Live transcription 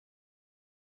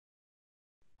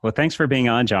Well, thanks for being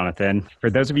on, Jonathan. For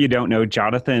those of you who don't know,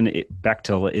 Jonathan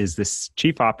Bechtle is this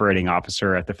Chief Operating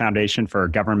Officer at the Foundation for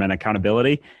Government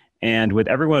Accountability. And with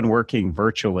everyone working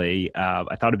virtually,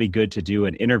 I thought it'd be good to do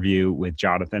an interview with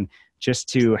Jonathan just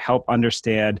to help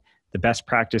understand the best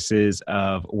practices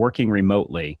of working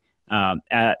remotely.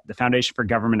 At the Foundation for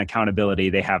Government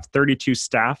Accountability, they have 32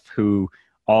 staff who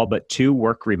all but two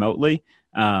work remotely.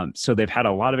 So they've had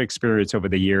a lot of experience over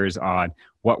the years on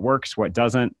what works, what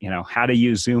doesn't, how to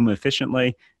use Zoom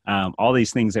efficiently, all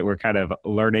these things that we're kind of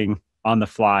learning on the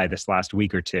fly this last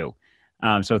week or two.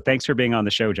 So thanks for being on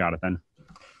the show, Jonathan.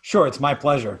 Sure, it's my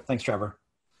pleasure. Thanks, Trevor.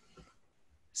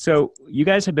 So you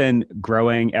guys have been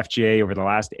growing FGA over the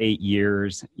last 8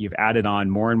 years. You've added on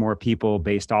more and more people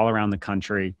based all around the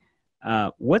country.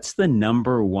 What's the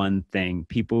number one thing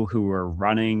people who are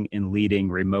running and leading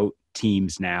remote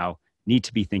teams now need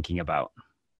to be thinking about?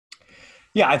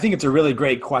 Yeah, I think it's a really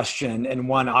great question, and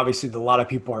one obviously that a lot of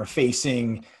people are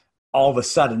facing all of a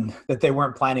sudden that they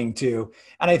weren't planning to.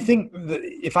 And I think that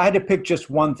if I had to pick just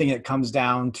one thing, it comes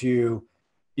down to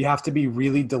you have to be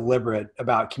really deliberate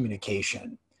about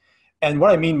communication. And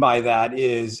what I mean by that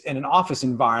is in an office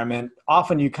environment,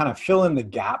 often you kind of fill in the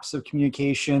gaps of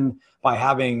communication by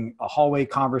having a hallway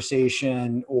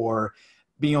conversation or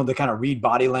being able to kind of read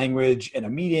body language in a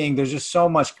meeting. There's just so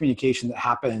much communication that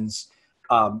happens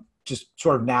just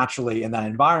sort of naturally in that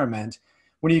environment.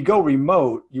 When you go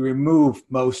remote, you remove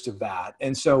most of that.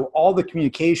 And so all the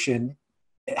communication,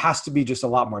 it has to be just a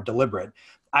lot more deliberate.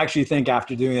 I actually think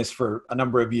after doing this for a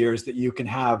number of years that you can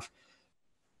have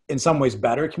in some ways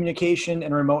better communication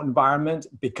in a remote environment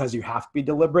because you have to be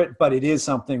deliberate, but it is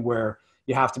something where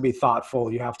you have to be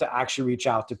thoughtful. You have to actually reach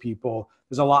out to people.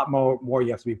 There's a lot more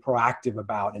you have to be proactive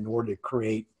about in order to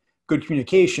create good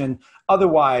communication.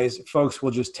 Otherwise, folks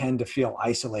will just tend to feel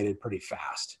isolated pretty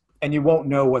fast, and you won't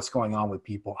know what's going on with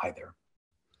people either.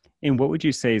 And what would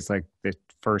you say is like the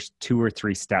first 2 or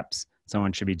 3 steps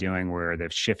someone should be doing where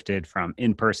they've shifted from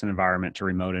in-person environment to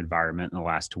remote environment in the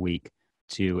last week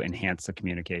to enhance the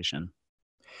communication?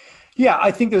 Yeah, I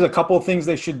think there's a couple of things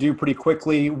they should do pretty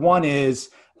quickly. One is,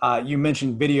 you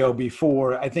mentioned video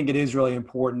before. I think it is really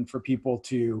important for people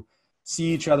to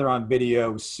see each other on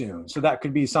video soon. So that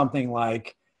could be something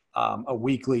like a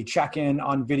weekly check-in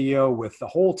on video with the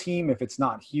whole team if it's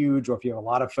not huge, or if you have a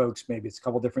lot of folks, maybe it's a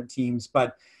couple different teams,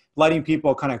 but letting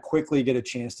people kind of quickly get a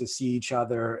chance to see each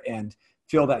other and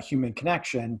feel that human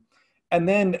connection. And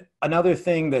then another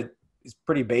thing that is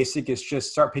pretty basic is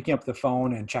just start picking up the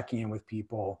phone and checking in with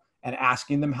people and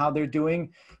asking them how they're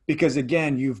doing. Because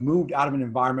again, you've moved out of an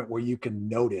environment where you can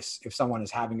notice if someone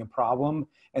is having a problem.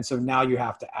 And so now you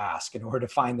have to ask in order to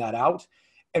find that out.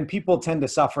 And people tend to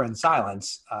suffer in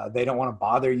silence. They don't want to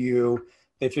bother you.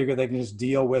 They figure they can just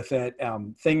deal with it.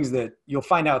 Things that you'll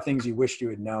find out things you wish you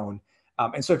had known.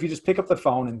 And so if you just pick up the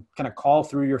phone and kind of call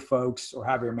through your folks or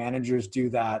have your managers do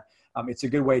that, it's a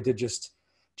good way to just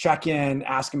check in,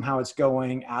 ask them how it's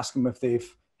going, ask them if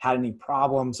they've had any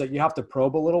problems. That you have to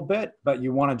probe a little bit, but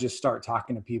you want to just start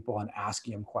talking to people and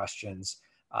asking them questions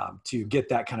to get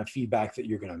that kind of feedback that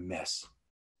you're going to miss.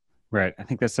 Right. I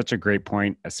think that's such a great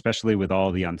point, especially with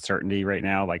all the uncertainty right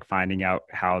now, like finding out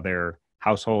how their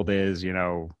household is,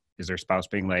 is their spouse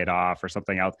being laid off or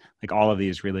something else? Like all of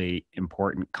these really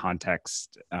important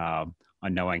context on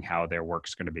knowing how their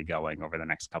work's going to be going over the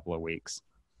next couple of weeks.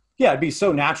 Yeah, it'd be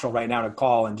so natural right now to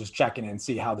call and just check in and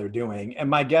see how they're doing. And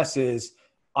my guess is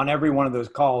on every one of those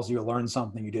calls, you'll learn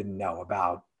something you didn't know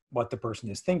about what the person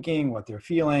is thinking, what they're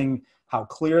feeling, how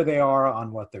clear they are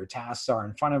on what their tasks are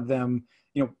in front of them.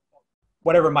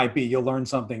 Whatever it might be, you'll learn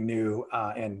something new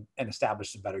and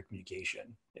establish some better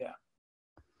communication. Yeah.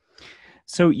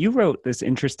 So you wrote this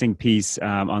interesting piece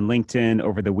on LinkedIn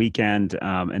over the weekend,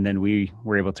 and then we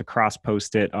were able to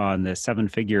cross-post it on the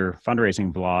 7-Figure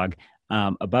fundraising blog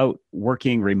about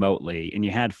working remotely. And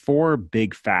you had 4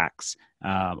 big facts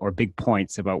or big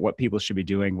points about what people should be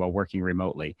doing while working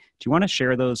remotely. Do you want to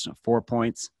share those 4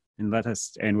 points and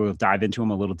we'll dive into them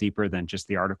a little deeper than just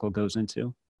the article goes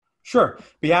into? Sure,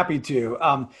 be happy to.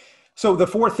 So the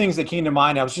 4 things that came to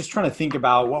mind, I was just trying to think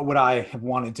about what would I have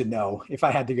wanted to know if I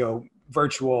had to go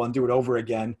virtual and do it over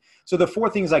again. So the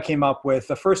 4 things I came up with,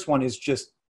 the first one is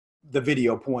just the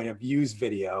video point of use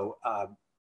video.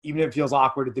 Even if it feels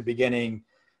awkward at the beginning,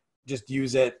 just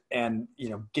use it, and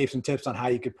gave some tips on how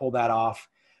you could pull that off.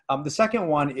 The second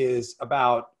one is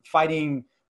about fighting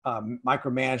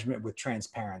micromanagement with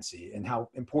transparency and how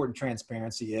important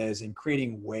transparency is in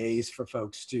creating ways for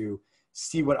folks to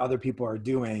see what other people are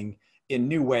doing in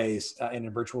new ways in a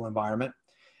virtual environment.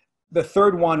 The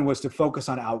third one was to focus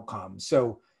on outcomes.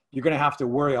 So you're going to have to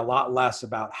worry a lot less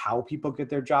about how people get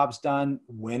their jobs done,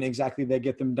 when exactly they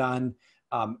get them done,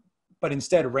 but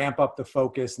instead ramp up the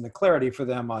focus and the clarity for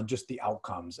them on just the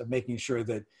outcomes of making sure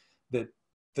that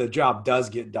the job does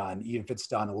get done, even if it's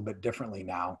done a little bit differently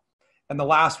now. And the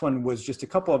last one was just a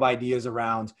couple of ideas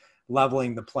around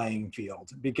leveling the playing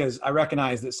field, because I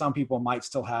recognize that some people might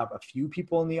still have a few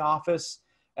people in the office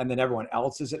and then everyone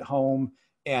else is at home.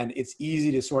 And it's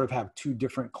easy to sort of have two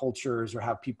different cultures or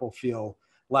have people feel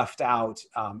left out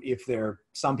if there are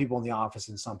some people in the office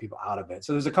and some people out of it.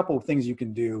 So there's a couple of things you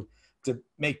can do to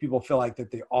make people feel like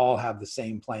that they all have the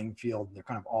same playing field and they're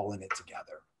kind of all in it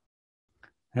together.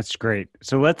 That's great.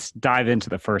 So let's dive into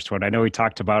the first one. I know we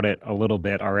talked about it a little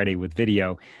bit already with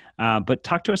video, but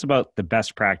talk to us about the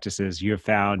best practices you have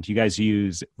found. You guys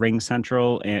use Ring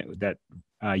Central that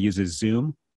uses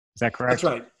Zoom. Is that correct?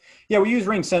 That's right. Yeah, we use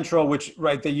Ring Central, which,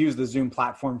 right, they use the Zoom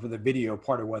platform for the video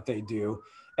part of what they do.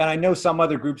 And I know some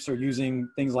other groups are using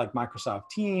things like Microsoft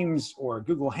Teams or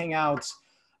Google Hangouts.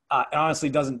 It honestly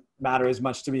doesn't matter as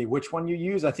much to me which one you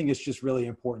use. I think it's just really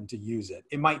important to use it.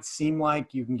 It might seem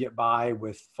like you can get by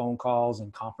with phone calls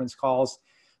and conference calls,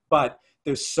 but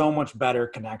there's so much better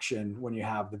connection when you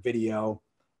have the video.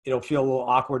 It'll feel a little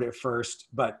awkward at first,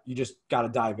 but you just got to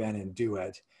dive in and do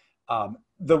it.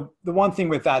 The one thing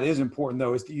with that is important,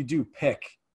 though, is that you do pick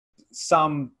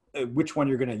which one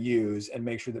you're going to use and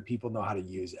make sure that people know how to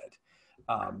use it.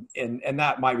 And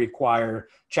that might require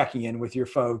checking in with your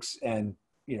folks and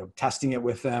testing it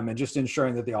with them and just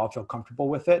ensuring that they all feel comfortable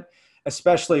with it.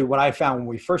 Especially what I found when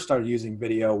we first started using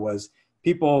video was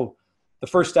the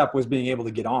first step was being able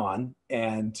to get on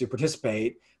and to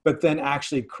participate, but then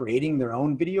actually creating their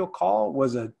own video call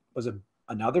was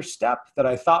another step that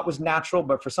I thought was natural,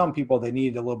 but for some people they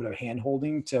needed a little bit of hand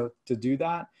holding to do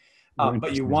that.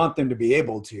 But you want them to be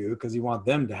able to, because you want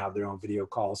them to have their own video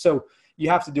call. So you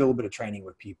have to do a little bit of training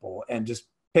with people and just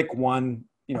pick one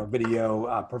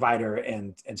video provider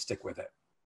and stick with it.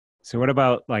 So what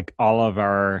about like all of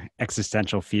our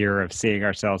existential fear of seeing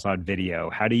ourselves on video?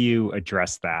 How do you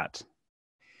address that?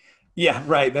 Yeah,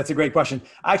 right. That's a great question.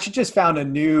 I actually just found a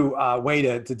new way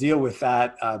to deal with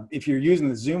that. If you're using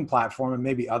the Zoom platform, and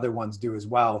maybe other ones do as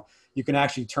well, you can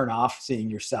actually turn off seeing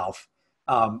yourself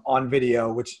on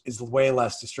video, which is way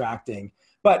less distracting.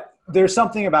 But there's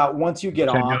something about once you get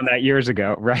on. I've known that years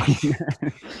ago, right?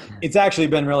 It's actually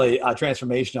been really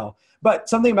transformational. But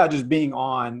something about just being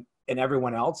on and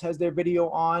everyone else has their video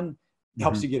on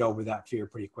helps you get over that fear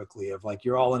pretty quickly of like,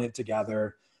 you're all in it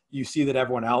together. You see that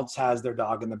everyone else has their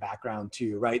dog in the background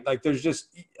too, right? Like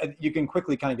you can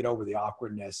quickly kind of get over the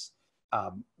awkwardness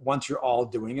once you're all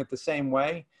doing it the same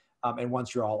way and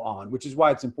once you're all on, which is why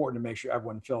it's important to make sure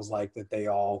everyone feels like that they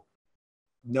all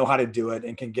know how to do it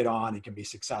and can get on and can be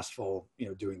successful,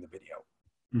 doing the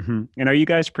video. And are you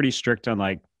guys pretty strict on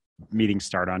like meetings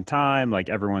start on time, like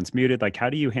everyone's muted? Like how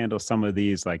do you handle some of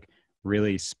these like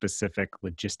really specific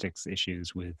logistics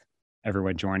issues with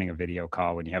everyone joining a video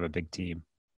call when you have a big team?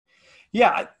 Yeah,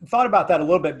 I thought about that a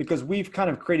little bit because we've kind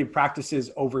of created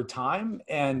practices over time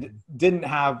and didn't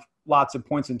have lots of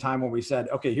points in time where we said,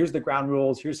 okay, here's the ground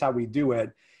rules, here's how we do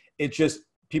it. It just,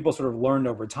 people sort of learned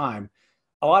over time.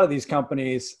 A lot of these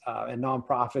companies and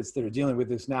nonprofits that are dealing with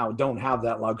this now don't have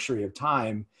that luxury of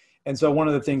time. And so one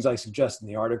of the things I suggest in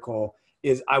the article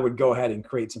is I would go ahead and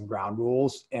create some ground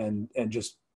rules and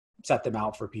just set them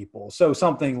out for people. So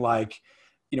something like,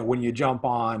 when you jump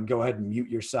on, go ahead and mute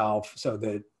yourself so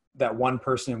that one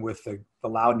person with the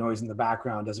loud noise in the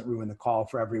background doesn't ruin the call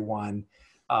for everyone.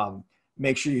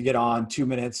 Make sure you get on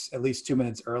at least 2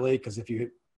 minutes early, because if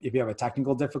you have a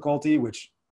technical difficulty,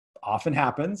 which often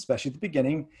happens, especially at the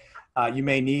beginning, you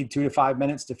may need 2 to 5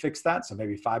 minutes to fix that. So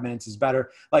maybe 5 minutes is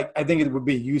better. Like, I think it would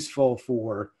be useful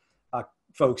for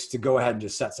folks to go ahead and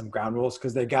just set some ground rules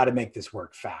because they got to make this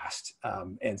work fast.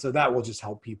 And so that will just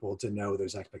help people to know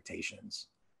those expectations.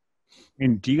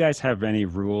 And do you guys have any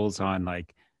rules on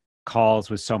like calls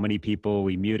with so many people,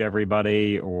 we mute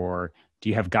everybody, or do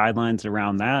you have guidelines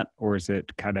around that? Or is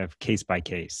it kind of case by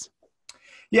case?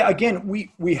 Yeah, again,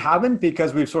 we haven't,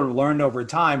 because we've sort of learned over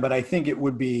time, but I think it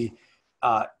would be,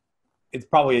 it's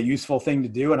probably a useful thing to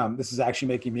do. And this is actually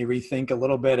making me rethink a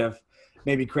little bit of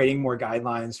maybe creating more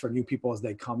guidelines for new people as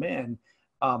they come in.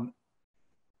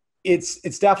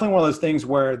 It's definitely one of those things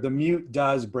where the mute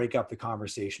does break up the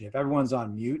conversation. If everyone's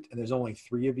on mute and there's only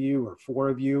 3 of you or 4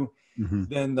 of you,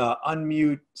 then the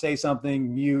unmute, say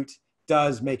something, mute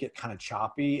does make it kind of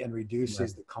choppy and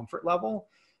reduces the comfort level.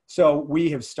 So we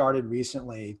have started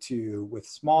recently with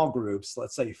small groups,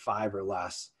 let's say 5 or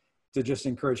less, to just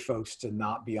encourage folks to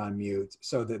not be on mute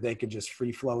so that they can just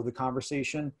free flow the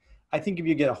conversation. I think if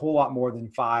you get a whole lot more than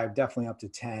 5, definitely up to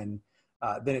 10,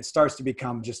 then it starts to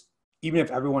become just, even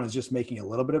if everyone is just making a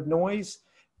little bit of noise,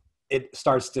 it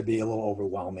starts to be a little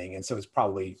overwhelming. And so it's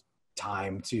probably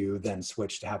time to then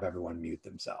switch to have everyone mute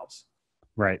themselves.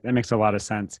 Right. That makes a lot of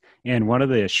sense. And one of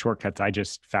the shortcuts I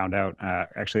just found out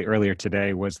actually earlier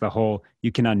today was the whole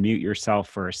you can unmute yourself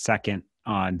for a second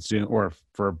on Zoom or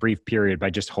for a brief period by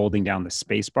just holding down the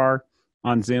space bar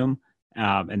on Zoom.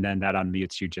 And then that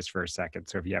unmutes you just for a second.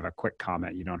 So if you have a quick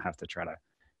comment, you don't have to try to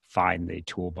find the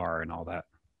toolbar and all that.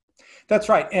 That's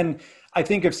right. And I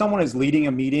think if someone is leading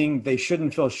a meeting, they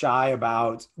shouldn't feel shy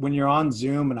about when you're on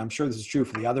Zoom, and I'm sure this is true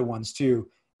for the other ones too.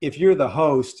 If you're the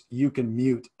host, you can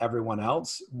mute everyone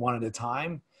else one at a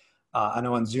time. I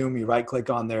know on Zoom, you right click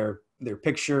on their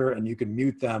picture and you can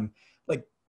mute them. Like,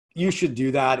 you should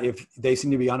do that if they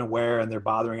seem to be unaware and they're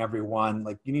bothering everyone.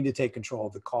 Like, you need to take control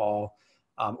of the call,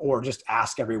 or just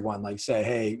ask everyone, like say,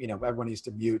 hey, everyone needs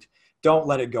to mute. Don't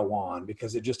let it go on,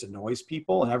 because it just annoys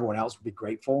people, and everyone else would be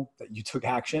grateful that you took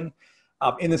action.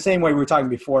 In the same way we were talking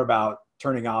before about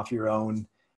turning off your own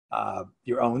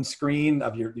screen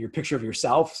of your picture of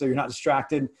yourself so you're not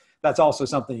distracted. That's also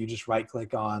something you just right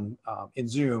click on in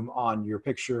Zoom on your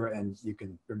picture, and you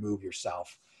can remove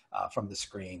yourself from the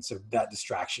screen, so that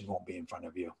distraction won't be in front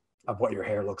of you of what your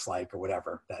hair looks like or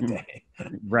whatever that day.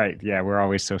 Right. Yeah. We're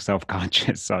always so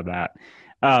self-conscious on that.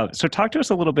 So talk to us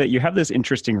a little bit. You have this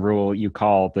interesting rule you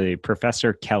call the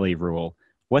Professor Kelly rule.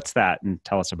 What's that? And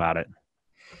tell us about it.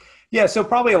 Yeah, so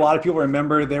probably a lot of people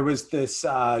remember there was this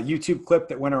YouTube clip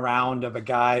that went around of a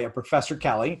guy, a Professor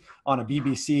Kelly, on a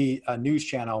BBC news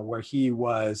channel, where he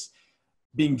was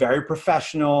being very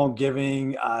professional,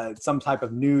 giving some type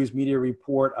of news media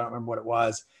report. I don't remember what it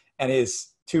was. And his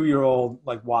 2-year-old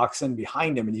like walks in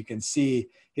behind him, and you can see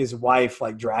his wife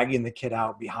like dragging the kid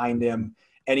out behind him.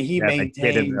 And he The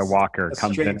kid in the maintains walker a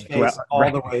comes in straight as well. face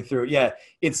all the way through. Yeah,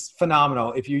 it's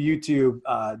phenomenal. If you YouTube,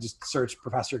 just search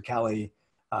Professor Kelly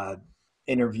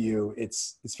interview,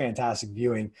 it's fantastic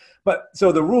viewing. But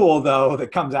so the rule though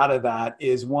that comes out of that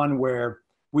is one where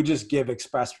we just give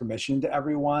express permission to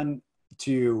everyone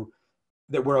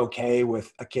that we're okay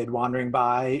with a kid wandering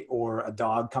by, or a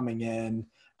dog coming in,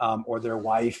 or their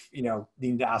wife,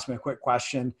 needing to ask me a quick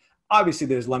question. Obviously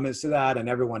there's limits to that, and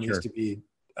everyone needs to be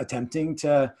attempting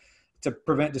to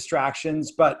prevent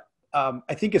distractions. But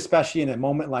I think especially in a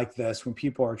moment like this, when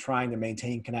people are trying to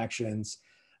maintain connections,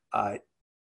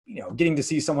 getting to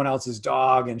see someone else's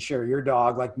dog and share your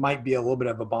dog might be a little bit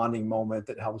of a bonding moment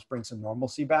that helps bring some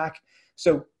normalcy back.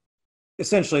 So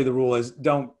essentially the rule is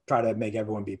don't try to make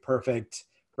everyone be perfect.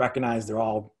 Recognize they're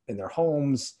all in their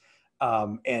homes.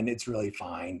 And it's really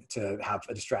fine to have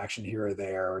a distraction here or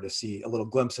there, or to see a little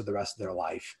glimpse of the rest of their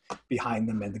life behind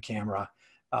them in the camera,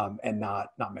 and not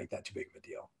make that too big of a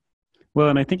deal. Well,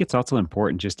 and I think it's also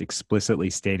important just explicitly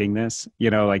stating this,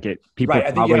 people right. I think you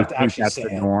probably have to think actually that's say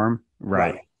the it. norm.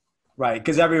 Right. Right.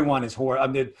 Because everyone is horrible. I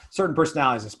mean, certain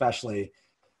personalities especially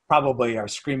probably are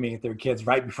screaming at their kids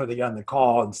right before they get on the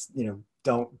call, and,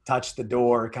 don't touch the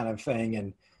door kind of thing.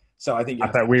 And so I think you Not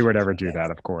have to that we would ever say do it. that,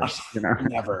 of course,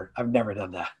 I've never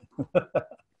done that.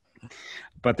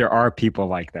 but there are people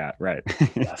like that. Right.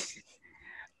 Yes.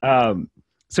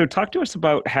 So talk to us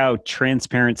about how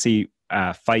transparency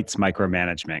fights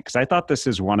micromanagement, because I thought this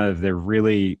is one of the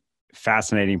really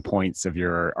fascinating points of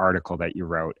your article that you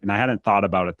wrote. And I hadn't thought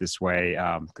about it this way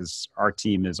because our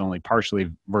team is only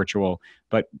partially virtual,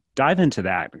 but dive into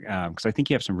that because I think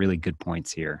you have some really good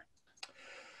points here.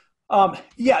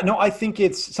 I think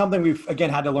it's something we've, again,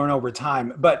 had to learn over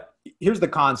time. But here's the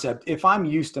concept. If I'm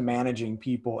used to managing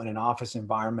people in an office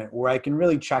environment where I can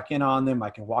really check in on them, I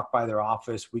can walk by their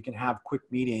office, we can have quick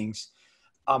meetings,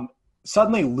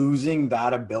 suddenly losing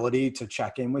that ability to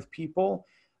check in with people,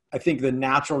 I think the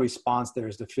natural response there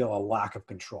is to feel a lack of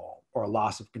control or a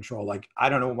loss of control. Like, I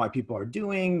don't know what my people are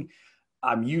doing.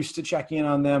 I'm used to checking in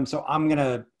on them. So I'm going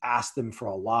to ask them for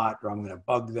a lot, or I'm going to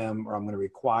bug them, or I'm going to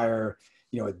require,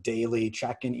 a daily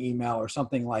check-in email or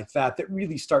something like that, that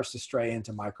really starts to stray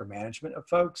into micromanagement of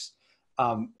folks.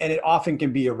 And it often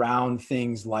can be around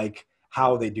things like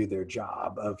how they do their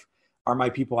job of, are my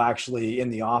people actually in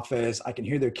the office? I can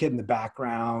hear their kid in the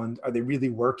background. Are they really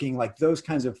working? Like, those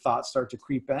kinds of thoughts start to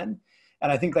creep in.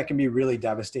 And I think that can be really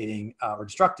devastating or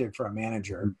destructive for a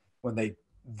manager when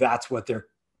that's what they're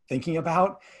thinking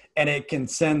about. And it can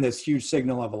send this huge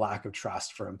signal of a lack of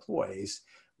trust for employees,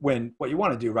 when what you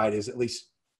want to do, right, is at least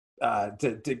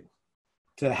to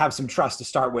have some trust to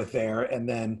start with there, and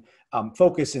then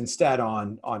focus instead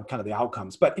on kind of the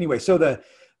outcomes. But anyway, so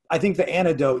I think the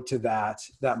antidote to that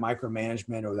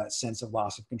micromanagement or that sense of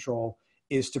loss of control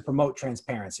is to promote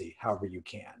transparency however you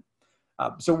can.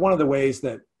 So one of the ways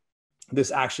that this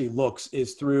actually looks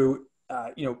is through,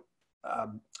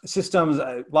 systems.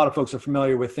 A lot of folks are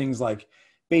familiar with things like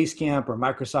Basecamp or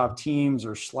Microsoft Teams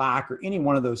or Slack or any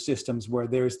one of those systems where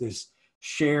there's this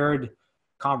shared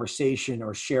conversation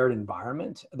or shared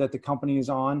environment that the company is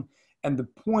on. And the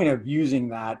point of using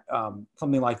that,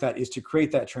 something like that, is to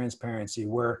create that transparency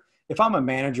where if I'm a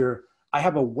manager, I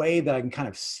have a way that I can kind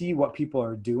of see what people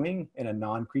are doing in a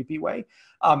non-creepy way.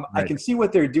 I Right. can see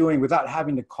what they're doing without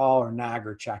having to call or nag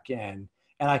or check in.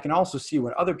 And I can also see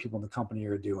what other people in the company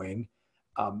are doing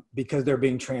because they're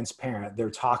being transparent. They're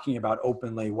talking about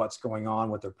openly what's going on,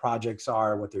 what their projects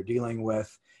are, what they're dealing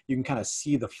with. You can kind of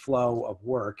see the flow of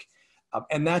work.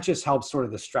 And that just helps sort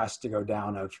of the stress to go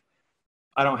down of,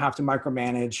 I don't have to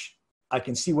micromanage. I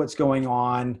can see what's going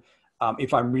on.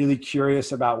 If I'm really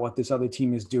curious about what this other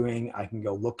team is doing, I can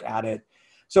go look at it.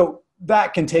 So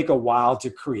that can take a while to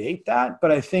create that,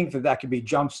 but I think that that could be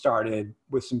jump-started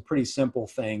with some pretty simple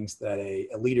things that a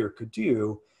leader could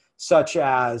do, such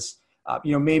as,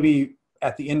 maybe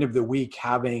at the end of the week,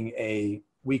 having a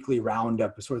weekly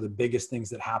roundup of sort of the biggest things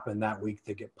that happen that week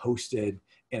that get posted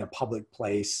in a public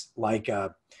place, like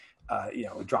a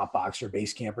Dropbox or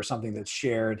Basecamp or something that's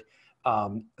shared,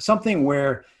 something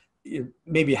where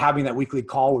maybe having that weekly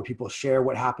call where people share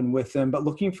what happened with them, but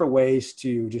looking for ways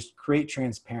to just create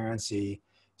transparency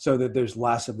so that there's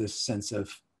less of this sense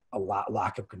of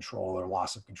lack of control or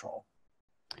loss of control.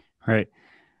 Right.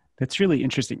 That's really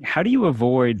interesting. How do you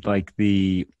avoid like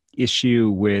the issue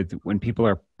with when people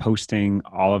are posting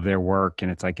all of their work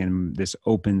and it's like in this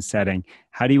open setting?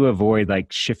 How do you avoid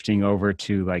like shifting over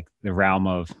to like the realm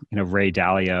of, Ray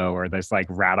Dalio or this like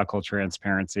radical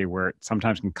transparency where it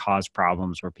sometimes can cause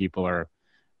problems where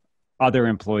other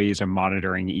employees are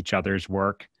monitoring each other's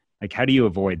work? Like, how do you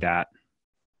avoid that?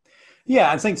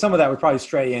 Yeah, I think some of that would probably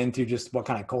stray into just what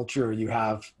kind of culture you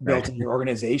have built Right. in your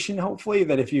organization, hopefully,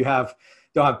 that if you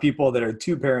don't have people that are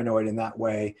too paranoid in that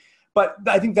way. But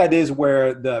I think that is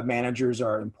where the managers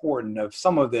are important. Of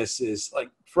some of this is like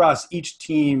for us, each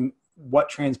team, what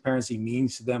transparency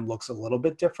means to them looks a little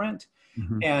bit different.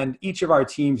 Hmm. And each of our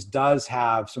teams does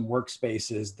have some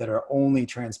workspaces that are only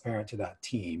transparent to that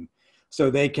team. So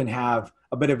they can have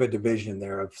a bit of a division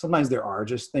there of sometimes there are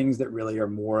just things that really are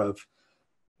more of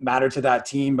matter to that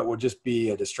team, but would just be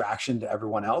a distraction to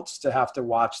everyone else to have to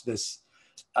watch this,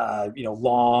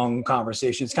 long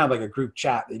conversation. It's kind of like a group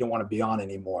chat that you don't want to be on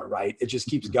anymore, right? It just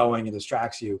keeps going and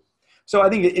distracts you. So I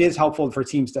think it is helpful for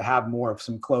teams to have more of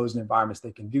some closed environments.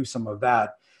 They can do some of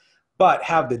that, but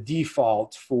have the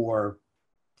default for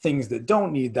things that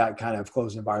don't need that kind of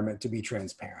closed environment to be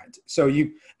transparent. So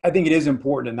I think it is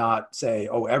important to not say,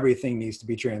 oh, everything needs to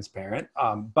be transparent,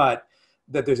 but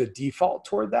that there's a default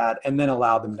toward that, and then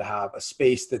allow them to have a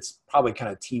space that's probably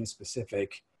kind of team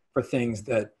specific for things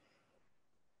that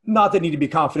not that need to be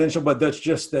confidential, but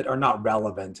that are not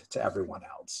relevant to everyone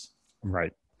else.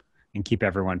 Right. And keep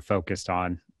everyone focused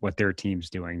on what their team's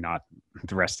doing, not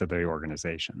the rest of the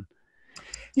organization.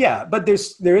 Yeah, but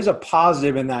there is a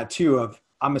positive in that too. Of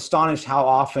I'm astonished how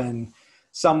often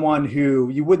someone who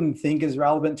you wouldn't think is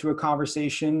relevant to a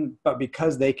conversation, but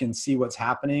because they can see what's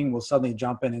happening, will suddenly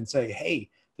jump in and say,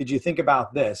 "Hey, did you think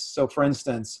about this?" So, for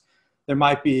instance, there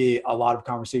might be a lot of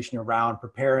conversation around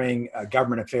preparing a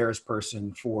government affairs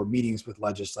person for meetings with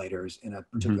legislators in a Hmm.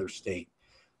 particular state.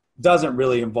 Doesn't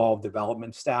really involve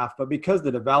development staff, but because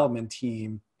the development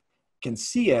team can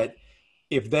see it,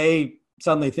 if they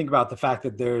suddenly think about the fact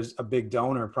that there's a big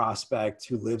donor prospect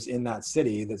who lives in that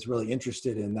city that's really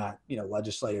interested in that,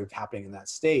 legislative happening in that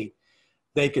state,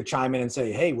 they could chime in and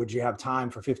say, hey, would you have time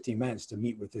for 15 minutes to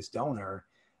meet with this donor,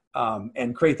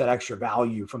 and create that extra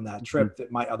value from that Hmm. trip that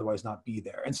might otherwise not be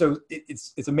there. And so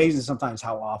it's amazing sometimes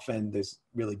how often there's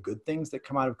really good things that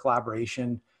come out of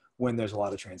collaboration when there's a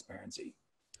lot of transparency.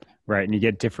 Right. And you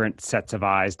get different sets of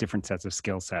eyes, different sets of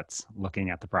skill sets looking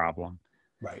at the problem.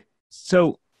 Right.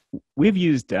 So we've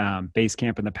used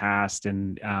Basecamp in the past,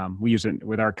 and we use it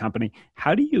with our company.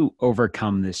 How do you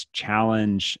overcome this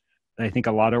challenge that I think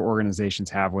a lot of organizations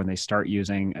have when they start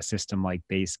using a system like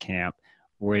Basecamp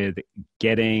with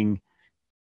getting,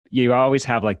 you always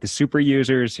have like the super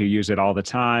users who use it all the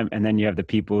time, and then you have the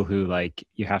people who like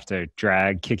you have to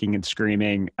drag kicking and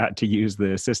screaming to use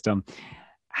the system.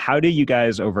 How do you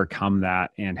guys overcome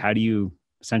that, and how do you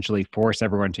essentially force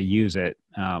everyone to use it?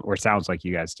 Or it sounds like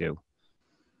you guys do.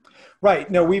 Right.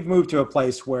 No, we've moved to a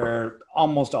place where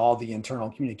almost all the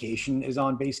internal communication is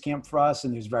on Basecamp for us,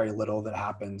 and there's very little that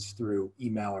happens through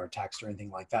email or text or anything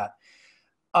like that.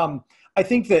 I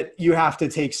think that you have to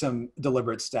take some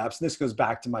deliberate steps. This goes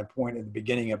back to my point at the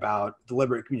beginning about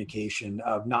deliberate communication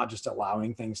of not just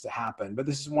allowing things to happen, but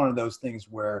this is one of those things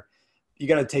where you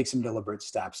got to take some deliberate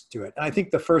steps to it. And I think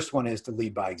the first one is to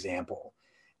lead by example.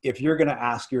 if you're going to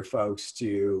ask your folks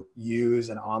to use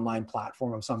an online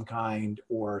platform of some kind,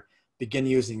 or begin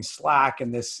using Slack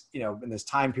in this, in this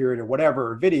time period or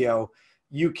whatever, or video,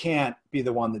 you can't be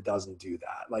the one that doesn't do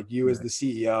that. Like you as the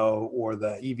CEO or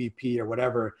the EVP or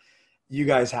whatever, you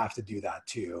guys have to do that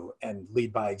too, and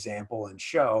lead by example and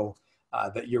show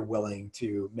that you're willing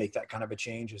to make that kind of a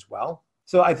change as well.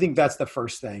 So I think that's the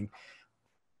first thing.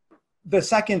 The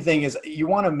second thing is you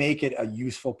want to make it a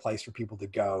useful place for people to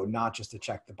go, not just to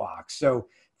check the box. So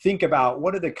think about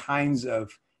what are the kinds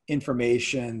of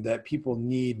information that people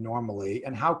need normally,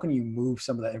 and how can you move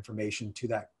some of that information to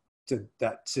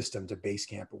that system, to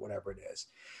Basecamp or whatever it is.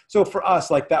 So for us,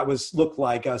 like that looked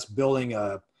like us building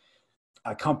a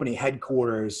company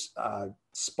headquarters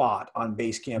spot on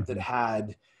Basecamp that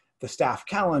had the staff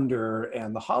calendar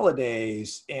and the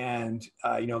holidays and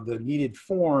the needed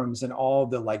forms and all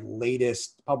the like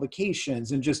latest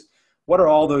publications, and just what are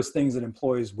all those things that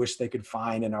employees wish they could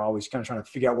find and are always kind of trying to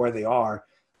figure out where they are.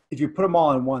 If you put them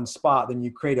all in one spot, then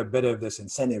you create a bit of this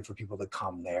incentive for people to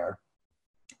come there.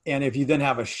 And if you then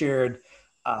have a shared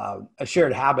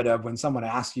habit of when someone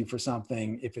asks you for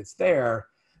something, if it's there,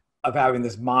 of having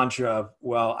this mantra of,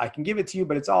 well, I can give it to you,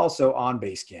 but it's also on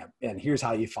Basecamp, and here's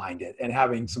how you find it. And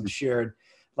having some shared,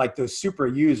 like those super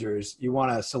users, you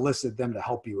want to solicit them to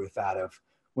help you with that. Of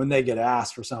when they get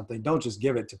asked for something, don't just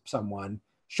give it to someone,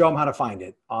 show them how to find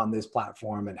it on this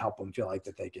platform and help them feel like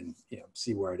that they can,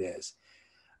 see where it is.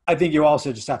 I think you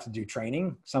also just have to do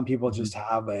training. Some people just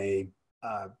have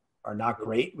are not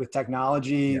great with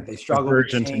technology. They struggle with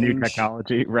change. To new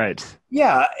technology, right?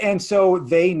 Yeah, and so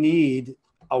they need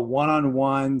a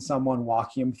one-on-one, someone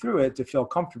walking them through it to feel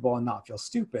comfortable and not feel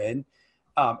stupid.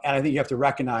 And I think you have to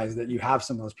recognize that you have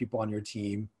some of those people on your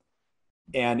team,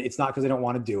 and it's not because they don't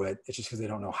want to do it. It's just because they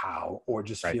don't know how, or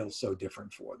just feels so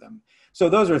different for them. So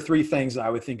those are three things that I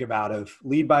would think about: of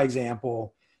lead by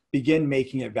example, begin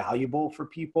making it valuable for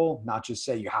people, not just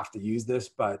say you have to use this,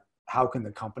 but how can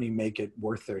the company make it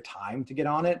worth their time to get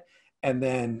on it? And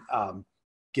then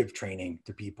give training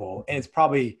to people. And it's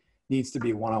probably needs to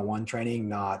be one-on-one training,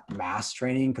 not mass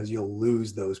training, because you'll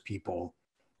lose those people.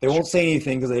 They won't say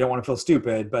anything because they don't want to feel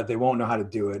stupid, but they won't know how to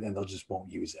do it, and they'll just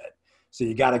won't use it. So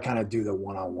you got to kind of do the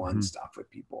one-on-one stuff with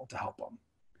people to help them.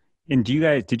 And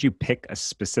did you pick a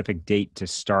specific date to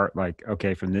start? Like,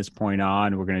 okay, from this point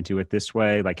on, we're going to do it this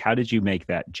way. Like, how did you make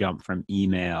that jump from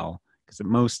email? Because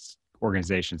most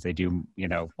organizations, they do,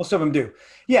 Most of them do.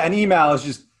 Yeah. And email is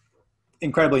just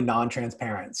incredibly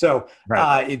non-transparent. So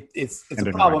it's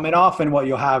a problem. And often what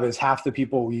you'll have is half the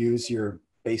people use your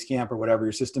Basecamp or whatever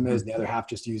your system is, and the other half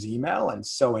just use email, and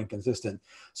so inconsistent.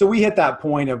 So we hit that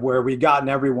point of where we'd gotten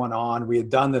everyone on, we had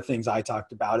done the things I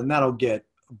talked about, and that'll get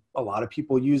a lot of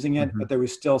people using it, but there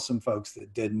was still some folks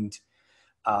that didn't,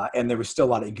 and there was still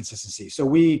a lot of inconsistency. So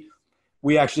we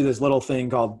actually, this little thing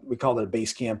we called it a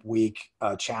Basecamp week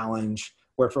challenge,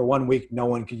 where for 1 week, no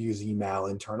one could use email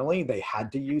internally. They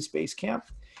had to use Basecamp.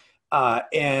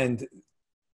 And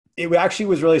it actually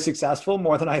was really successful,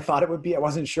 more than I thought it would be. I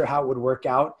wasn't sure how it would work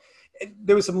out.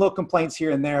 There was some little complaints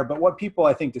here and there, but what people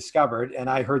I think discovered, and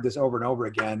I heard this over and over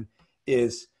again,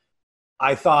 is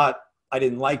I thought I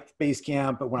didn't like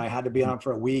Basecamp, but when I had to be on it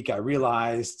for a week, I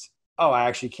realized, oh, I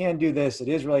actually can do this. It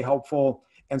is really helpful.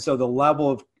 And so the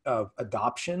level of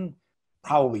adoption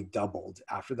probably doubled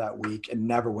after that week and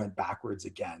never went backwards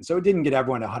again. So it didn't get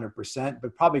everyone to 100%,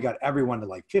 but probably got everyone to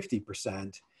like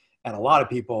 50%. And a lot of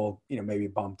people, maybe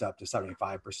bumped up to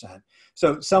 75%.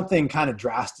 So something kind of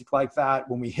drastic like that,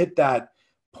 when we hit that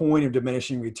point of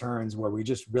diminishing returns where we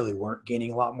just really weren't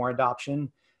gaining a lot more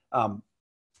adoption,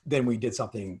 then we did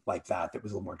something like that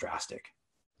was a little more drastic.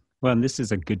 Well, and this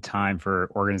is a good time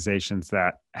for organizations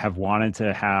that have wanted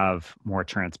to have more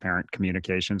transparent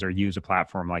communications or use a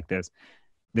platform like this.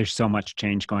 There's so much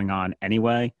change going on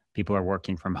anyway. People are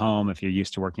working from home. If you're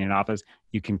used to working in an office,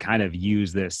 you can kind of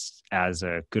use this as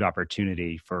a good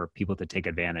opportunity for people to take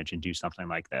advantage and do something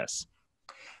like this.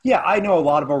 Yeah, I know a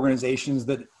lot of organizations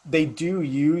that they do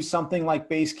use something like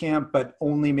Basecamp, but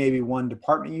only maybe one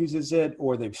department uses it,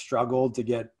 or they've struggled to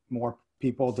get more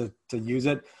people to use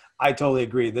it. I totally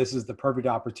agree. This is the perfect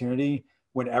opportunity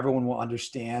when everyone will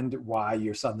understand why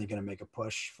you're suddenly going to make a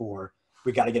push for,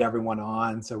 we got to get everyone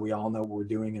on so we all know what we're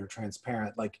doing and are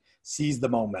transparent. Like, seize the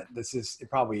moment. It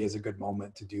probably is a good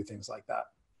moment to do things like that.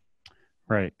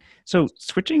 Right. So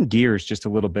switching gears just a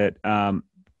little bit,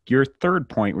 your third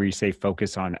point where you say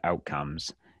focus on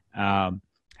outcomes,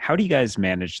 how do you guys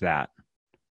manage that?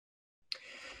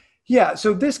 Yeah.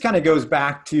 So this kind of goes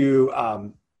back to,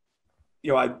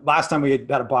 last time we had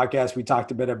a podcast, we talked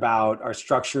a bit about our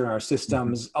structure and our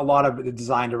systems. A lot of it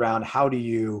designed around how do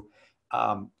you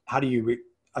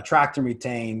attract and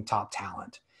retain top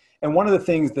talent. And one of the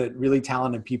things that really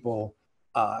talented people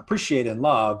appreciate and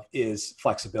love is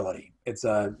flexibility. It's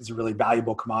a really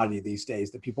valuable commodity these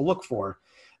days that people look for.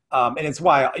 And it's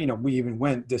why, we even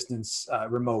went distance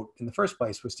remote in the first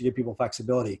place, was to give people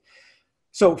flexibility.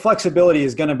 So flexibility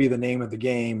is going to be the name of the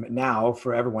game now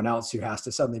for everyone else who has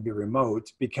to suddenly be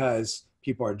remote, because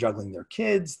people are juggling their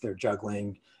kids, they're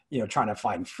juggling, trying to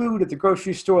find food at the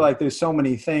grocery store. Like, there's so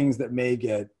many things that may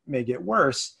get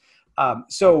worse.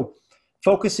 So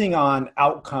focusing on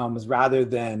outcomes rather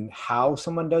than how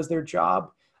someone does their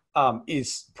job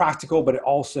is practical, but it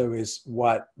also is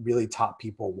what really top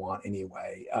people want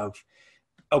anyway.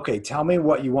 Okay, tell me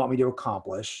what you want me to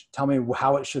accomplish. Tell me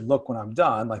how it should look when I'm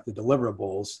done, like the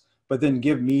deliverables, but then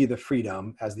give me the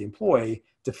freedom as the employee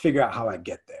to figure out how I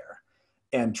get there.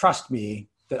 And trust me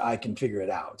that I can figure it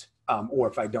out. Or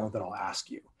if I don't, then I'll ask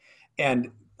you.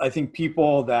 And I think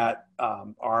people that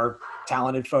are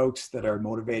talented folks that are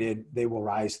motivated, they will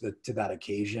rise to that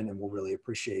occasion and will really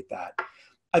appreciate that.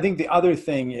 I think the other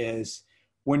thing is,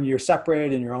 when you're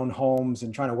separated in your own homes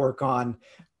and trying to work on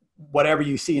whatever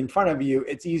you see in front of you,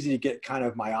 it's easy to get kind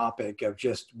of myopic of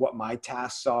just what my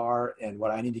tasks are and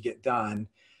what I need to get done.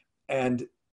 And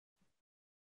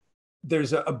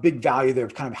there's a big value there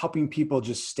of kind of helping people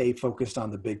just stay focused on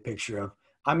the big picture of,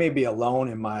 I may be alone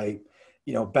in my,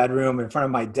 bedroom in front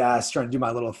of my desk trying to do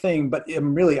my little thing, but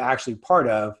I'm really actually part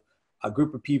of a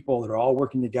group of people that are all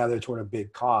working together toward a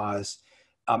big cause.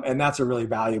 And that's a really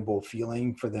valuable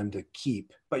feeling for them to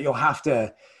keep. But you'll have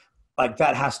to,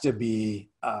 that has to be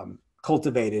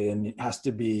cultivated, and it has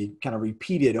to be kind of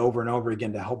repeated over and over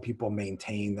again to help people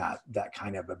maintain that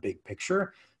kind of a big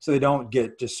picture, so they don't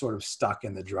get just sort of stuck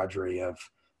in the drudgery of,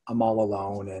 I'm all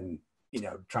alone and,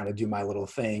 trying to do my little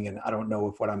thing, and I don't know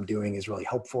if what I'm doing is really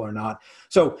helpful or not.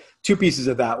 So two pieces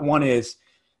of that. One is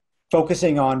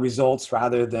focusing on results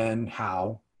rather than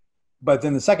how. But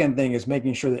then the second thing is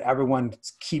making sure that everyone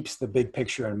keeps the big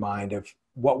picture in mind of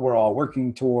what we're all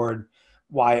working toward,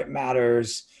 why it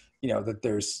matters, that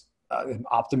there's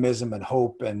optimism and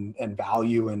hope and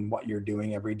value in what you're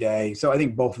doing every day. So I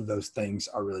think both of those things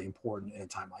are really important in a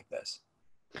time like this.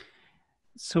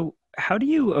 So how do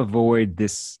you avoid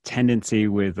this tendency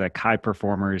with high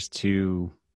performers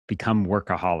to become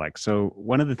workaholics? So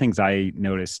one of the things I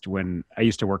noticed when I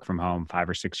used to work from home 5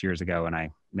 or 6 years ago, and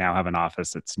I now have an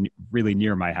office that's really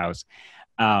near my house.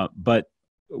 But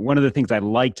one of the things I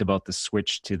liked about the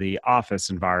switch to the office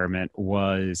environment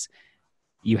was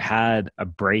you had a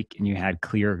break and you had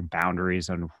clear boundaries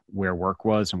on where work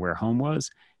was and where home was.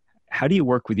 How do you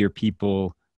work with your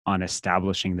people on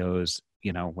establishing those,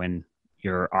 when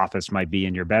your office might be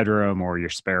in your bedroom or your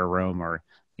spare room or,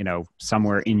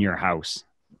 somewhere in your house?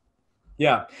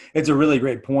 Yeah, it's a really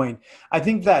great point. I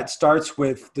think that starts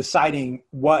with deciding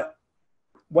what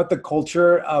the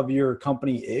culture of your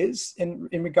company is in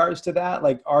regards to that.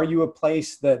 Like, are you a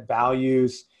place that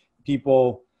values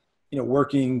people,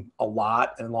 working a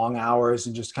lot and long hours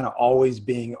and just kind of always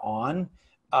being on?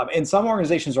 And some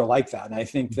organizations are like that. And I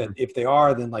think that if they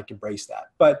are, then embrace that.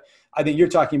 But I think you're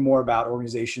talking more about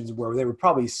organizations where they would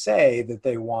probably say that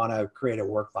they want to create a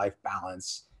work-life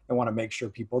balance and want to make sure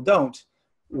people don't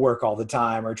work all the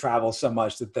time or travel so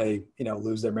much that they,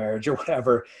 lose their marriage or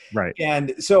whatever. Right.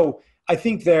 And so I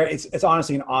think it's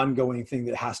honestly an ongoing thing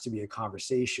that has to be a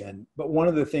conversation. But one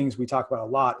of the things we talk about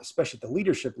a lot, especially at the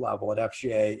leadership level at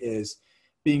FGA, is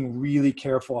being really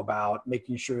careful about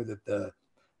making sure that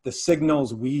the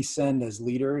signals we send as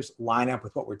leaders line up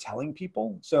with what we're telling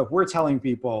people. So if we're telling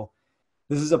people,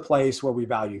 this is a place where we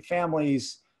value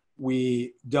families,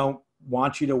 we don't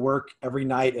want you to work every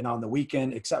night and on the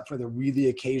weekend, except for the really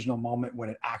occasional moment when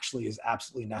it actually is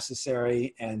absolutely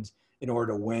necessary. And in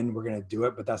order to win, we're going to do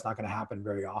it, but that's not going to happen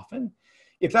very often.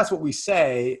 If that's what we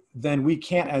say, then we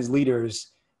can't, as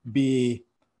leaders, be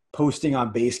posting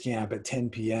on Basecamp at 10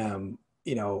 p.m.,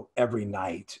 every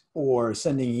night, or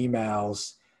sending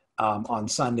emails on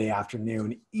Sunday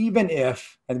afternoon, even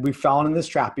if, and we've fallen in this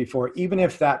trap before, even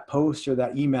if that post or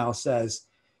that email says,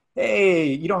 hey,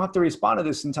 you don't have to respond to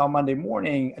this until Monday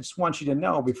morning. I just want you to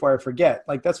know before I forget.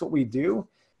 That's what we do.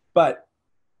 But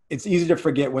it's easy to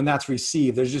forget when that's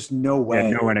received. There's just no way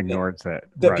no one ignores it.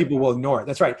 That Right. People will ignore it.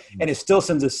 That's right. And it still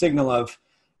sends a signal of,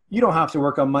 you don't have to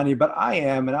work on Monday, but I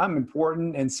am, and I'm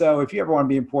important. And so if you ever want to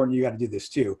be important, you got to do this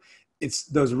too. It's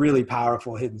those really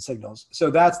powerful hidden signals.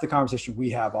 So that's the conversation we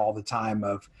have all the time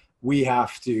of, we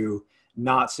have to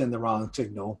not send the wrong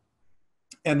signal.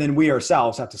 And then we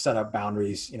ourselves have to set up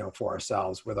boundaries, for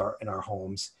ourselves in our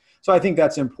homes. So I think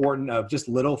that's important, of just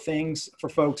little things for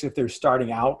folks if they're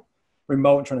starting out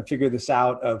remote and trying to figure this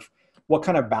out, of what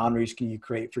kind of boundaries can you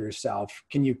create for yourself?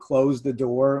 Can you close the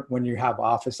door when you have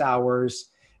office hours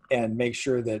and make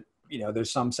sure that,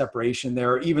 there's some separation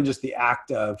there, or even just the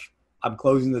act of, I'm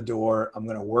closing the door, I'm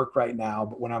going to work right now,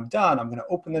 but when I'm done, I'm going to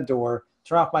open the door,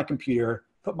 turn off my computer,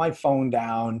 put my phone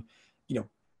down,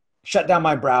 shut down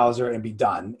my browser and be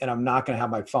done. And I'm not going to have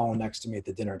my phone next to me at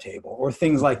the dinner table, or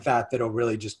things like that that'll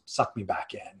really just suck me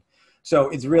back in. So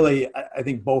it's really, I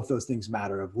think both those things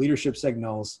matter, of leadership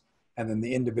signals and then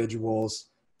the individuals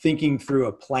thinking through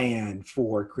a plan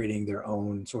for creating their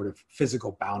own sort of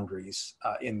physical boundaries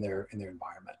in their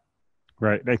environment.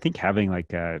 Right. I think having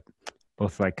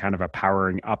both kind of a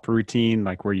powering up routine,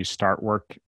 like where you start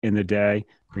work in the day,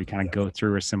 where you kind of go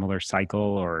through a similar cycle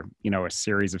or, a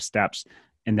series of steps.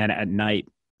 And then at night,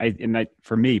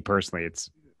 for me personally, it's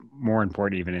more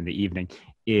important even in the evening,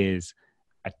 is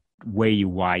a way you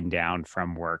wind down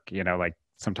from work. Like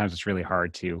sometimes it's really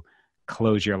hard to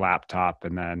close your laptop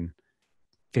and then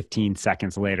 15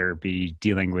 seconds later be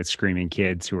dealing with screaming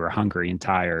kids who are hungry and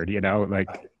tired,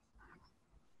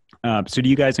 so do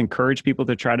you guys encourage people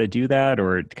to try to do that,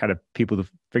 or kind of people to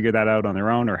figure that out on their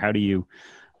own, or how do you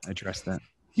address that?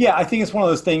 Yeah, I think it's one of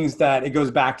those things that it goes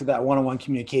back to that one-on-one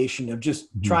communication of just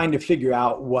trying to figure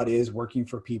out what is working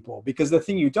for people. Because the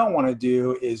thing you don't want to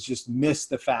do is just miss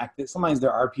the fact that sometimes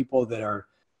there are people that are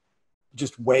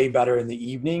just way better in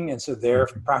the evening. And so their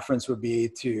preference would be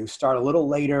to start a little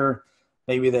later.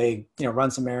 Maybe they, run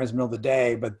some errands in the middle of the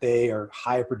day, but they are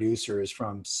high producers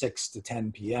from 6 to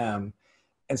 10 p.m.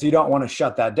 And so you don't want to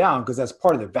shut that down, because that's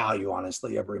part of the value,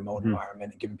 honestly, of a remote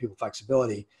environment and giving people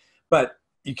flexibility. But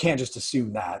you can't just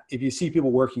assume that. If you see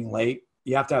people working late,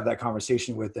 you have to have that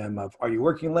conversation with them of, are you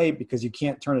working late because you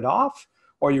can't turn it off?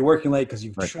 Or are you working late because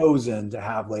you've chosen to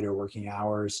have later working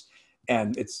hours,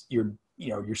 and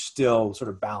you're still sort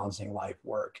of balancing life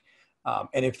work.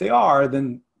 And if they are,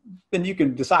 then you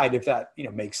can decide if that,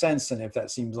 makes sense. And if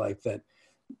that seems like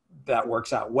that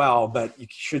works out well, but you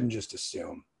shouldn't just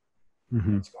assume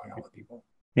what's going on with people.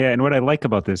 Yeah. And what I like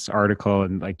about this article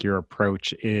and your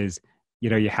approach is,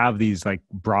 you have these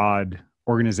broad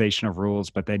organization of rules,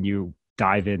 but then you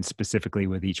dive in specifically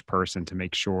with each person to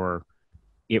make sure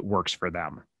it works for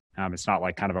them. It's not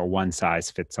kind of a one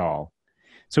size fits all.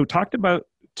 So talk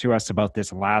to us about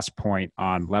this last point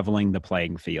on leveling the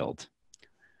playing field.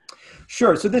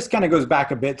 Sure. So this kind of goes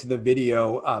back a bit to the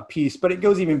video piece, but it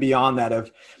goes even beyond that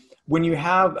of when you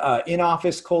have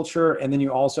in-office culture, and then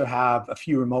you also have a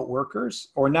few remote workers,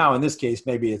 or now in this case,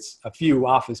 maybe it's a few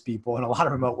office people and a lot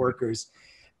of remote workers.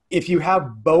 If you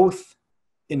have both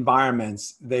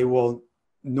environments, they will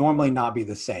normally not be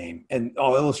the same. And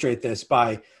I'll illustrate this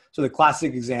so the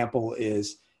classic example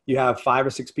is you have 5 or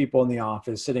 6 people in the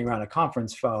office sitting around a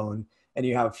conference phone, and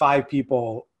you have 5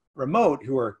 people remote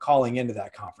who are calling into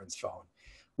that conference phone.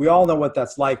 We all know what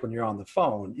that's like when you're on the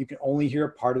phone. You can only hear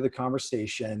part of the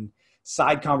conversation.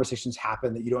 Side conversations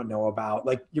happen that you don't know about.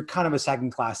 You're kind of a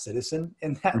second-class citizen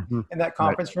in that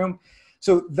conference room.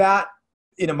 So that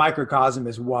in a microcosm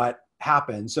is what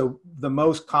happens. So the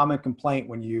most common complaint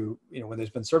when when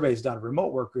there's been surveys done of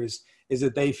remote workers is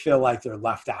that they feel like they're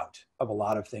left out of a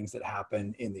lot of things that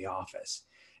happen in the office.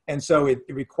 And so it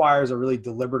requires a really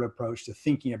deliberate approach to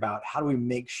thinking about how do we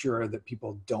make sure that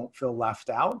people don't feel left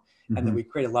out, and that we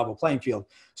create a level playing field.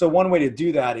 So one way to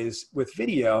do that is with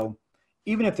video.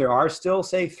 Even if there are still,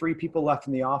 say, 3 people left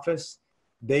in the office,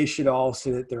 they should all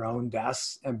sit at their own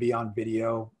desks and be on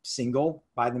video single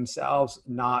by themselves,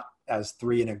 not as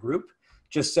 3 in a group,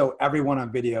 just so everyone on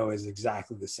video is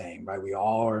exactly the same, right? We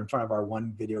all are in front of our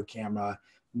one video camera.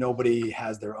 Nobody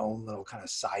has their own little kind of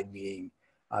side meeting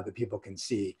that people can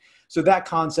see. So that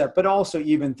concept, but also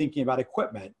even thinking about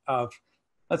equipment of,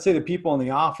 let's say the people in the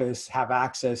office have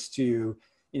access to,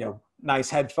 nice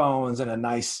headphones and a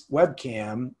nice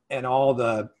webcam, and all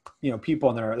the, people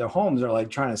in their homes are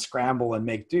trying to scramble and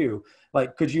make do.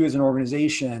 Could you as an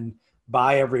organization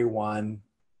buy everyone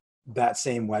that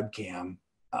same webcam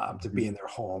to be in their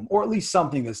home, or at least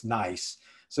something that's nice,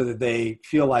 so that they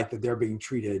feel like that they're being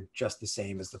treated just the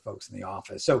same as the folks in the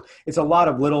office? So it's a lot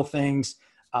of little things.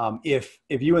 If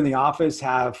you in the office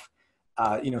have,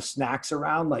 snacks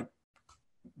around,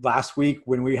 last week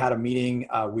when we had a meeting,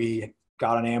 we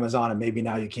got on Amazon, and maybe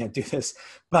now you can't do this,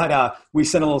 but we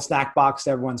sent a little snack box to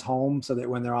everyone's home so that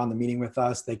when they're on the meeting with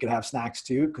us, they could have snacks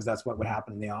too, because that's what would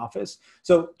happen in the office.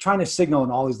 So trying to signal in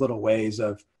all these little ways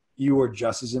of, you are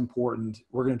just as important.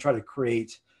 We're going to try to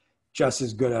create just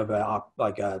as good of a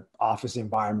office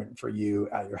environment for you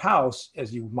at your house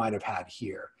as you might have had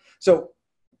here. So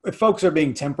if folks are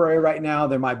being temporary right now,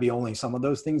 there might be only some of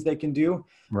those things they can do.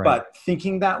 Right. But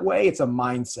thinking that way, it's a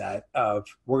mindset of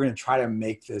we're going to try to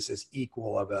make this as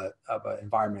equal of an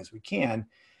environment as we can.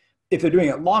 If they're doing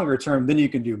it longer term, then you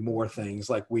can do more things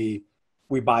like we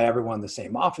buy everyone the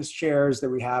same office chairs that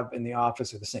we have in the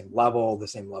office at the same level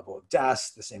of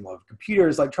desks, the same level of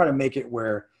computers, like try to make it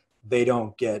where they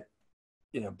don't get,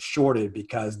 shorted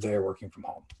because they're working from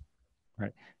home.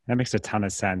 Right. That makes a ton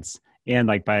of sense. And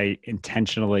like by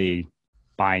intentionally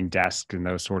buying desks and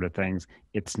those sort of things,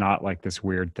 it's not like this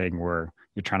weird thing where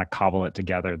you're trying to cobble it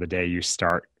together the day you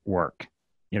start work.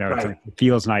 It's Right. like, it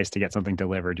feels nice to get something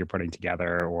delivered you're putting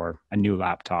together, or a new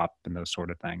laptop and those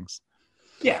sort of things.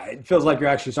 Yeah. It feels like you're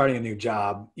actually starting a new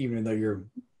job, even though you're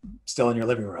still in your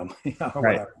living room, or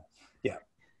Right. whatever. Yeah.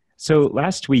 So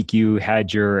last week you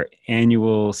had your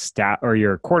annual staff or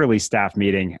your quarterly staff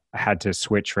meeting had to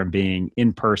switch from being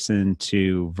in person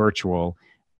to virtual,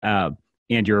 and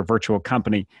you're a virtual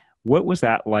company. What was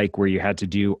that like where you had to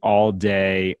do all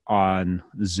day on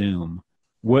Zoom?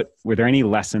 Were there any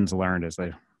lessons learned as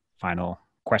a final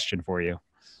question for you?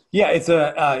 Yeah, it's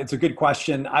a good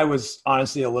question. I was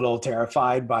honestly a little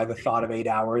terrified by the thought of 8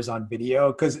 hours on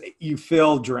video because you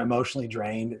feel emotionally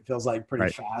drained. It feels like pretty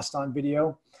Right. fast on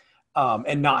video,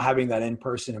 and not having that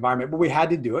in-person environment. But we had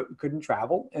to do it. We couldn't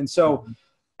travel, and so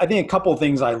I think a couple of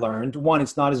things I learned. One,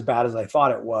 it's not as bad as I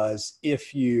thought it was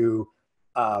if you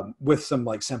with some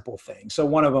like simple things. So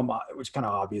one of them, which kind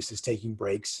of obvious, is taking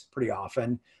breaks pretty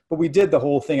often. But we did the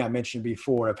whole thing I mentioned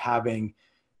before of having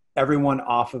everyone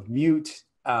off of mute,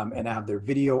 and have their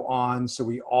video on. So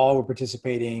we all were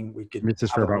participating. We could This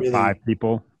is for have a about really, 5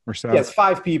 people or yeah, so. it's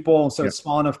 5 people. So Yep. it's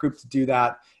small enough group to do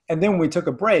that. And then when we took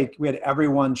a break, we had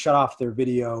everyone shut off their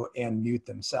video and mute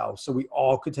themselves. So we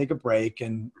all could take a break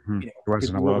and, Mhm. There could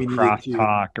wasn't a do what little we needed cross to.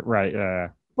 talk. Right.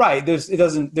 Right.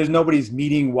 There's nobody's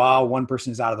meeting while one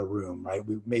person is out of the room. Right.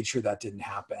 We made sure that didn't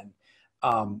happen.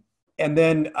 And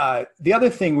then the other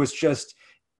thing was just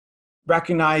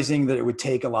recognizing that it would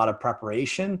take a lot of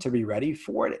preparation to be ready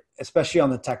for it, especially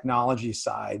on the technology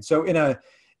side. So in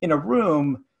a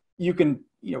room, you can,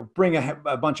 bring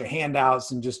a bunch of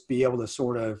handouts and just be able to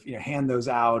sort of, hand those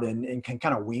out and can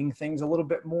kind of wing things a little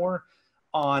bit more.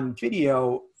 On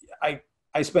video,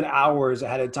 I spent hours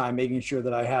ahead of time making sure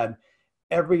that I had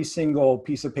every single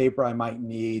piece of paper I might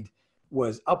need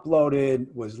was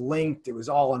uploaded, was linked. It was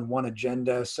all on one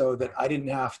agenda so that I didn't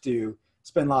have to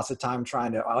spend lots of time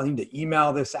I need to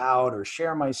email this out or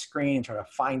share my screen and try to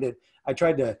find it. I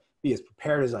tried to be as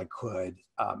prepared as I could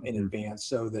in advance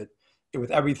so that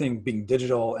with everything being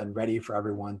digital and ready for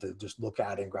everyone to just look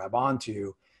at and grab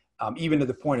onto, even to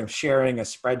the point of sharing a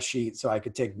spreadsheet so I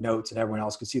could take notes and everyone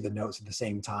else could see the notes at the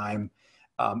same time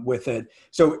with it.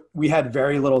 So we had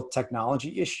very little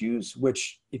technology issues,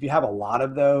 which if you have a lot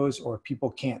of those or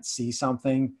people can't see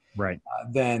something, Right.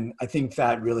 then I think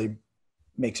that really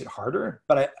makes it harder.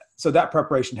 So that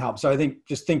preparation helps. So I think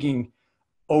just thinking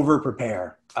over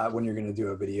prepare when you're going to do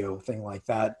a video thing like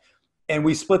that. And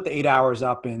we split the 8 hours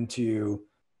up into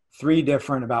 3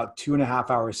 different, about 2.5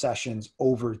 hour sessions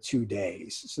over 2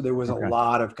 days. So there was a Okay.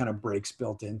 lot of kind of breaks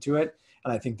built into it.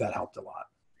 And I think that helped a lot.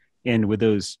 And with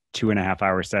those 2.5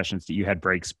 hour sessions, that you had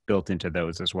breaks built into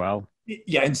those as well?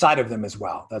 Yeah, inside of them as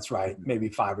well. That's right. Maybe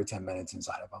 5 or 10 minutes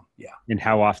inside of them. Yeah. And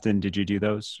how often did you do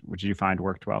those? What did you find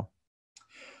worked well?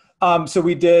 So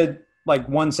we did like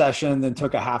one session, then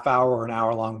took a half hour or an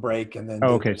hour long break, and then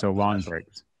Oh, did okay. So long session,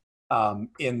 breaks.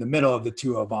 in the middle of the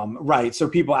 2 of them. Right. So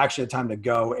people actually had time to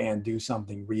go and do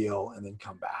something real and then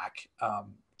come back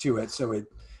to it. So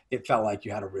it felt like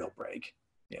you had a real break.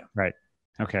 Yeah. Right.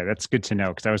 Okay. That's good to know,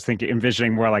 because I was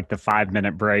envisioning more like the 5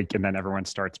 minute break and then everyone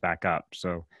starts back up.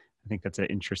 So I think that's an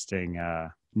interesting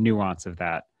nuance of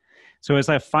that. So as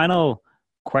a final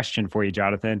question for you,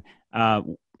 Jonathan,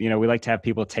 we like to have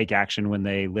people take action when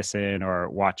they listen or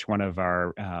watch one of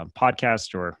our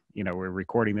podcasts, or, we're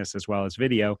recording this as well as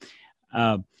video.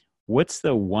 What's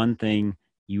the one thing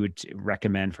you would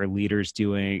recommend for leaders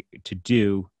do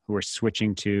who are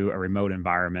switching to a remote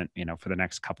environment, for the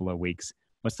next couple of weeks?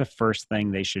 What's the first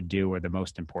thing they should do, or the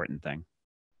most important thing?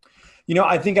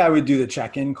 I think I would do the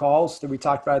check-in calls that we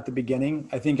talked about at the beginning.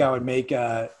 I think I would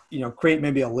create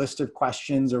maybe a list of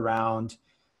questions around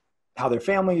how their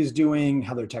family is doing,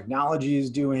 how their technology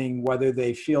is doing, whether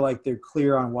they feel like they're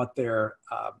clear on what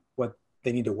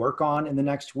they need to work on in the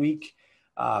next week.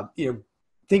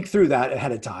 Think through that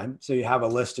ahead of time, so you have a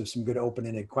list of some good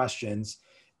open-ended questions,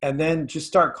 and then just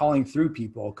start calling through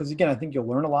people. Because again, I think you'll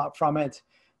learn a lot from it.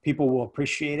 People will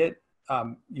appreciate it.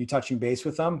 You touching base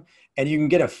with them, and you can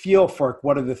get a feel for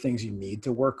what are the things you need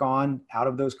to work on out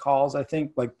of those calls. I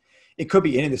think, like, it could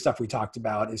be any of the stuff we talked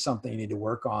about is something you need to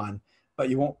work on, but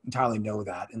you won't entirely know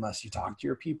that unless you talk to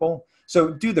your people. So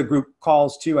do the group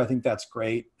calls too. I think that's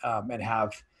great, and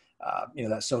have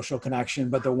that social connection.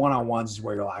 But the one-on-ones is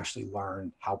where you'll actually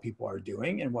learn how people are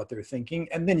doing and what they're thinking,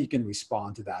 and then you can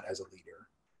respond to that as a leader.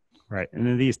 Right. And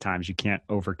in these times, you can't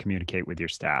over communicate with your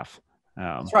staff.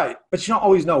 That's right. But you don't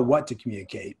always know what to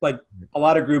communicate. Like a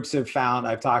lot of groups I've found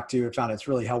it's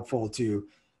really helpful to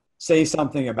say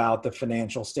something about the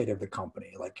financial state of the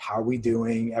company. Like, how are we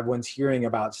doing? Everyone's hearing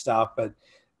about stuff, but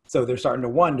so they're starting to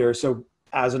wonder. So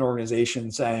as an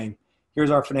organization saying, here's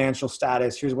our financial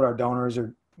status, here's what our donors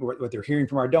are, what they're hearing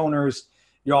from our donors,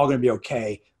 you're all going to be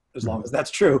okay, as long as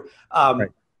that's true. Right.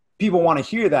 People want to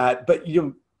hear that, but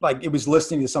it was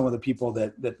listening to some of the people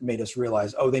that made us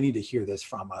realize, oh, they need to hear this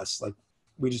from us. Like,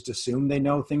 we just assume they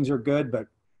know things are good, but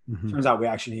turns out we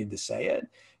actually needed to say it.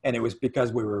 And it was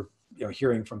because we were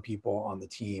hearing from people on the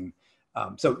team.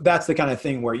 So that's the kind of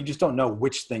thing where you just don't know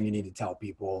which thing you need to tell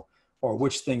people, or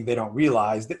which thing they don't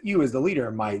realize that you as the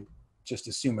leader might just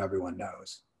assume everyone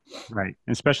knows. Right.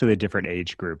 And especially the different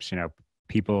age groups,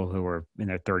 people who are in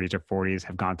their 30s or 40s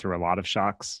have gone through a lot of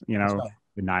shocks, Right.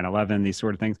 with 9/11, these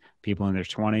sort of things. People in their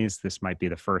 20s, this might be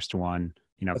the first one,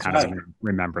 That's kind right. of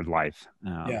remembered life.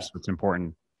 Yeah. So it's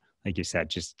important, like you said,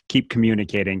 just keep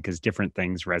communicating, because different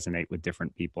things resonate with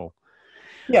different people.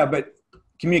 Yeah, but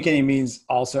communicating means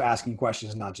also asking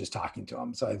questions, not just talking to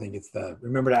them. So I think it's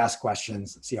remember to ask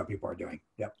questions, see how people are doing.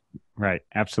 Yep. Right.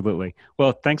 Absolutely.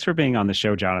 Well, thanks for being on the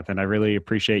show, Jonathan. I really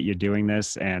appreciate you doing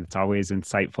this, and it's always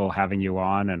insightful having you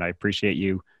on. And I appreciate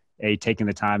you taking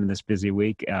the time in this busy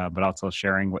week, but also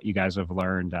sharing what you guys have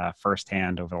learned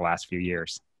firsthand over the last few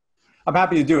years. I'm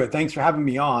happy to do it. Thanks for having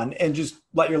me on. And just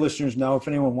let your listeners know if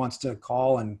anyone wants to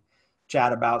call and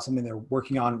chat about something they're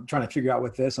working on, trying to figure out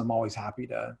with this, I'm always happy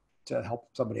to help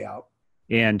somebody out.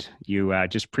 And you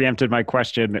just preempted my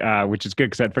question, which is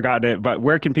good because I'd forgotten it. But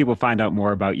where can people find out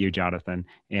more about you, Jonathan,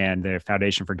 and the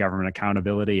Foundation for Government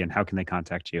Accountability, and how can they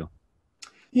contact you?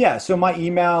 Yeah, so my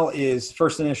email is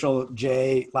first initial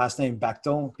J, last name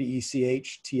Bechtle,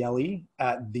 Bechtle,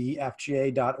 at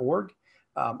thefga.org.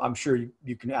 I'm sure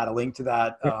you can add a link to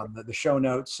that, the show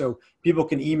notes. So people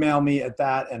can email me at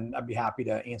that, and I'd be happy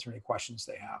to answer any questions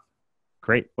they have.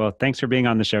 Great. Well, thanks for being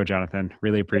on the show, Jonathan.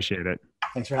 Really appreciate it.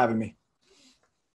 Thanks for having me.